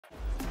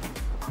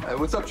Hey,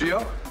 what's up,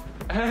 Gio?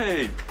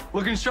 Hey,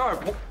 looking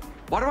sharp.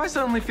 Why do I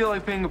suddenly feel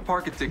like paying a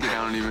parking ticket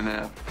I don't even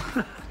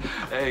have?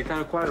 Hey,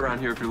 kind of quiet around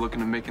here if you're looking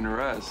to make an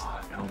arrest.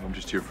 No, I'm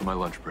just here for my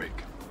lunch break.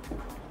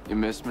 You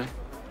missed me?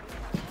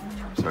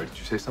 Sorry, did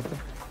you say something?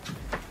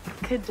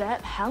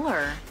 Cadet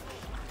Heller.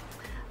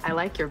 I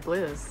like your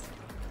blues.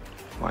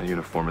 My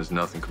uniform is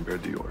nothing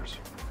compared to yours.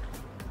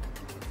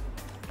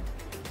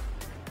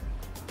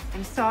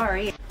 I'm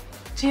sorry.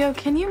 Gio,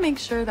 can you make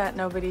sure that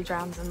nobody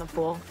drowns in the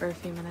pool for a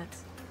few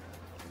minutes?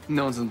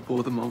 No one's in the pool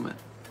at the moment.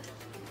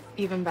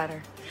 Even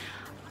better.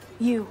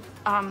 You,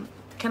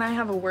 can I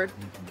have a word?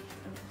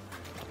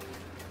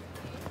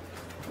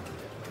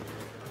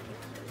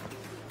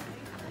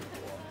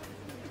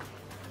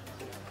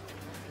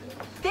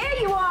 There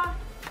you are.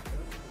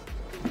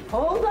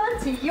 Hold on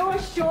to your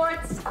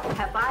shorts.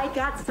 Have I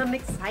got some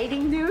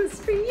exciting news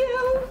for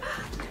you?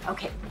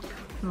 Okay,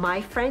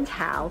 my friend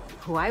Hal,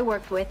 who I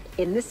work with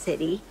in the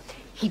city,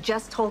 he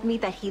just told me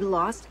that he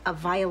lost a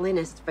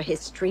violinist for his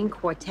string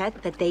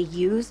quartet that they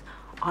use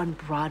on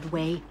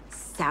Broadway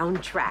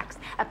soundtracks.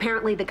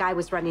 Apparently, the guy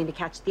was running to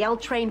catch the L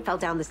train, fell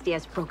down the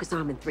stairs, broke his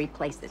arm in 3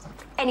 places.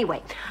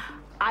 Anyway,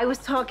 I was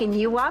talking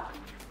you up,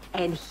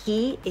 and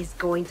he is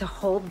going to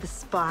hold the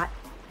spot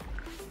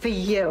for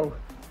you.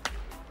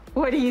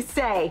 What do you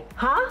say?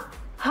 Huh?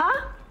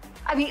 Huh?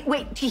 I mean,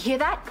 wait, do you hear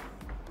that?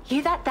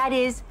 Hear that? That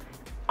is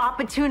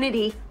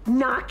opportunity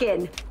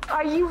knocking.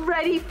 Are you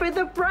ready for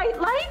the bright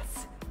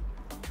lights?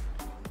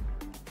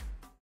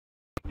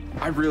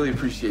 I really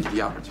appreciate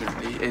the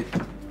opportunity.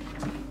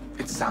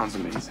 It sounds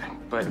amazing,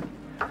 but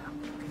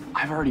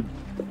I've already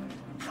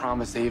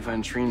promised Ava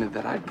and Trina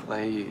that I'd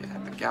play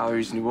at the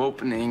gallery's new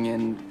opening,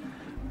 and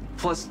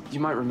plus, you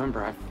might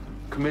remember, I've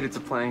committed to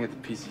playing at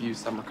the PCU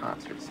summer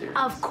concert series.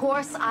 Of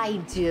course I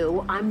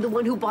do. I'm the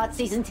one who bought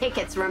season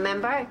tickets,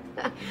 remember?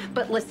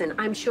 But listen,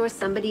 I'm sure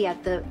somebody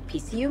at the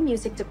PCU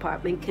music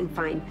department can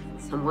find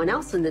someone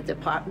else in the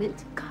department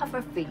to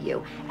cover for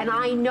you. And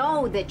I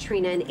know that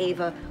Trina and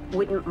Ava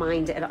wouldn't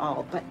mind at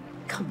all, but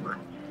come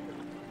on.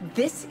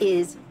 This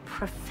is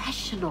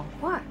professional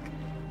work.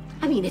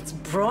 I mean, it's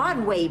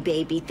Broadway,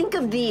 baby. Think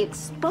of the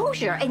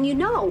exposure. And you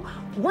know,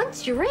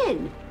 once you're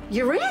in,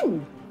 you're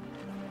in.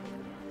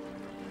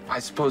 I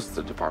suppose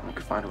the department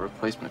could find a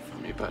replacement for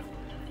me, but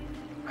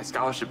my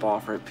scholarship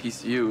offer at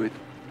PCU,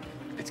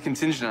 it's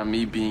contingent on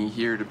me being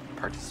here to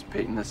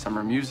participate in the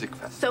summer music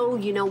festival. So,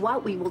 you know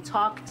what? We will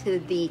talk to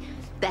the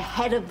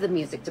head of the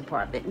music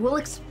department. We'll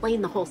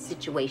explain the whole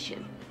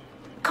situation.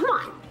 Come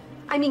on.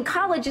 I mean,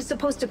 college is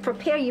supposed to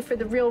prepare you for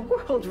the real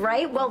world,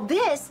 right? Well,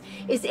 this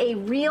is a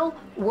real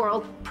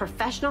world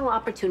professional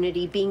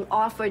opportunity being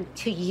offered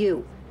to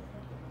you.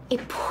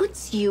 It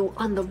puts you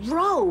on the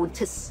road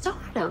to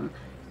stardom.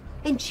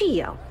 And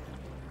Gio,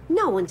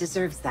 no one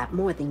deserves that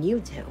more than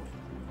you do.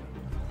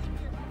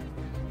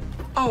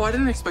 Oh, I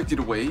didn't expect you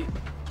to wait.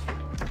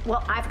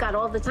 Well, I've got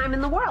all the time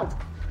in the world.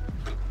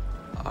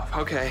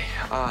 Okay,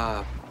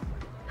 I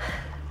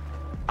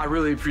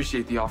really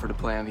appreciate the offer to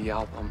play on the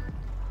album,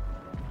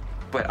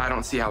 but I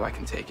don't see how I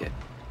can take it.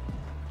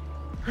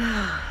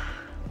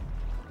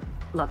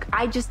 Look,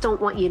 I just don't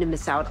want you to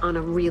miss out on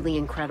a really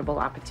incredible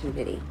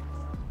opportunity.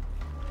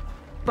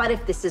 But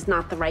if this is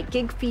not the right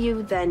gig for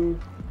you, then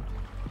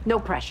no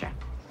pressure.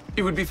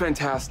 It would be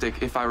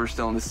fantastic if I were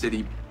still in the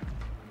city,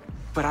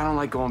 but I don't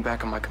like going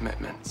back on my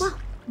commitments. Well,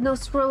 no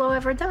Swirlo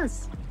ever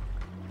does.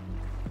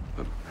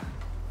 But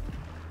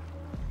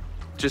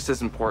just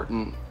as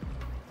important,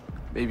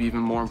 maybe even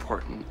more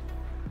important,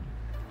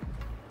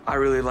 I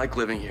really like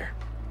living here.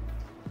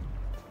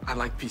 I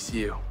like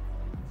PCU.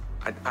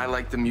 I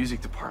like the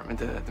music department,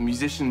 the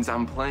musicians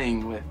I'm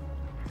playing with.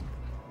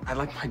 I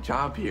like my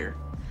job here,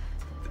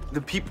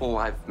 the people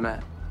I've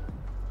met.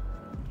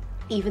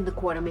 Even the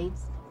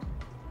Quartermains?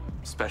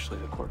 Especially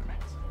the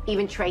Quartermains.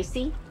 Even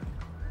Tracy?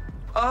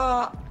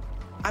 I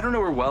don't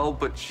know her well,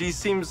 but she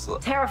seems...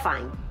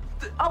 Terrifying.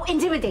 Oh,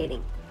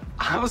 intimidating.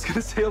 I was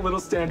gonna say a little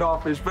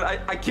standoffish, but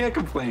I can't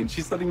complain.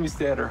 She's letting me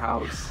stay at her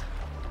house.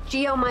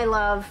 Gio, my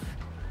love,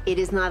 it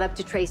is not up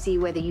to Tracy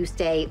whether you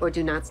stay or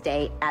do not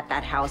stay at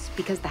that house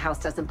because the house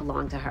doesn't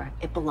belong to her.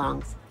 It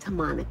belongs to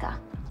Monica.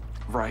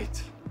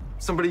 Right.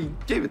 Somebody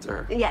gave it to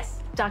her.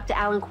 Yes, Dr.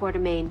 Alan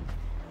Quartermain.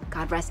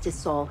 God rest his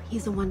soul.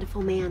 He's a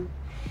wonderful man.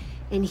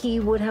 And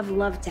he would have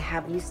loved to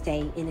have you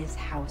stay in his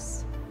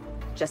house,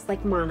 just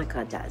like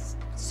Monica does.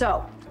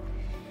 So,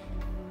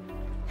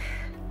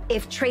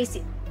 if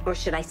Tracy, or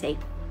should I say,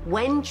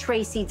 when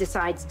Tracy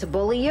decides to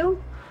bully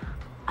you,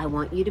 I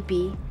want you to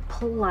be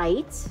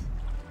polite,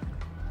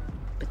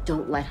 but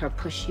don't let her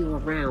push you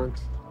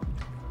around.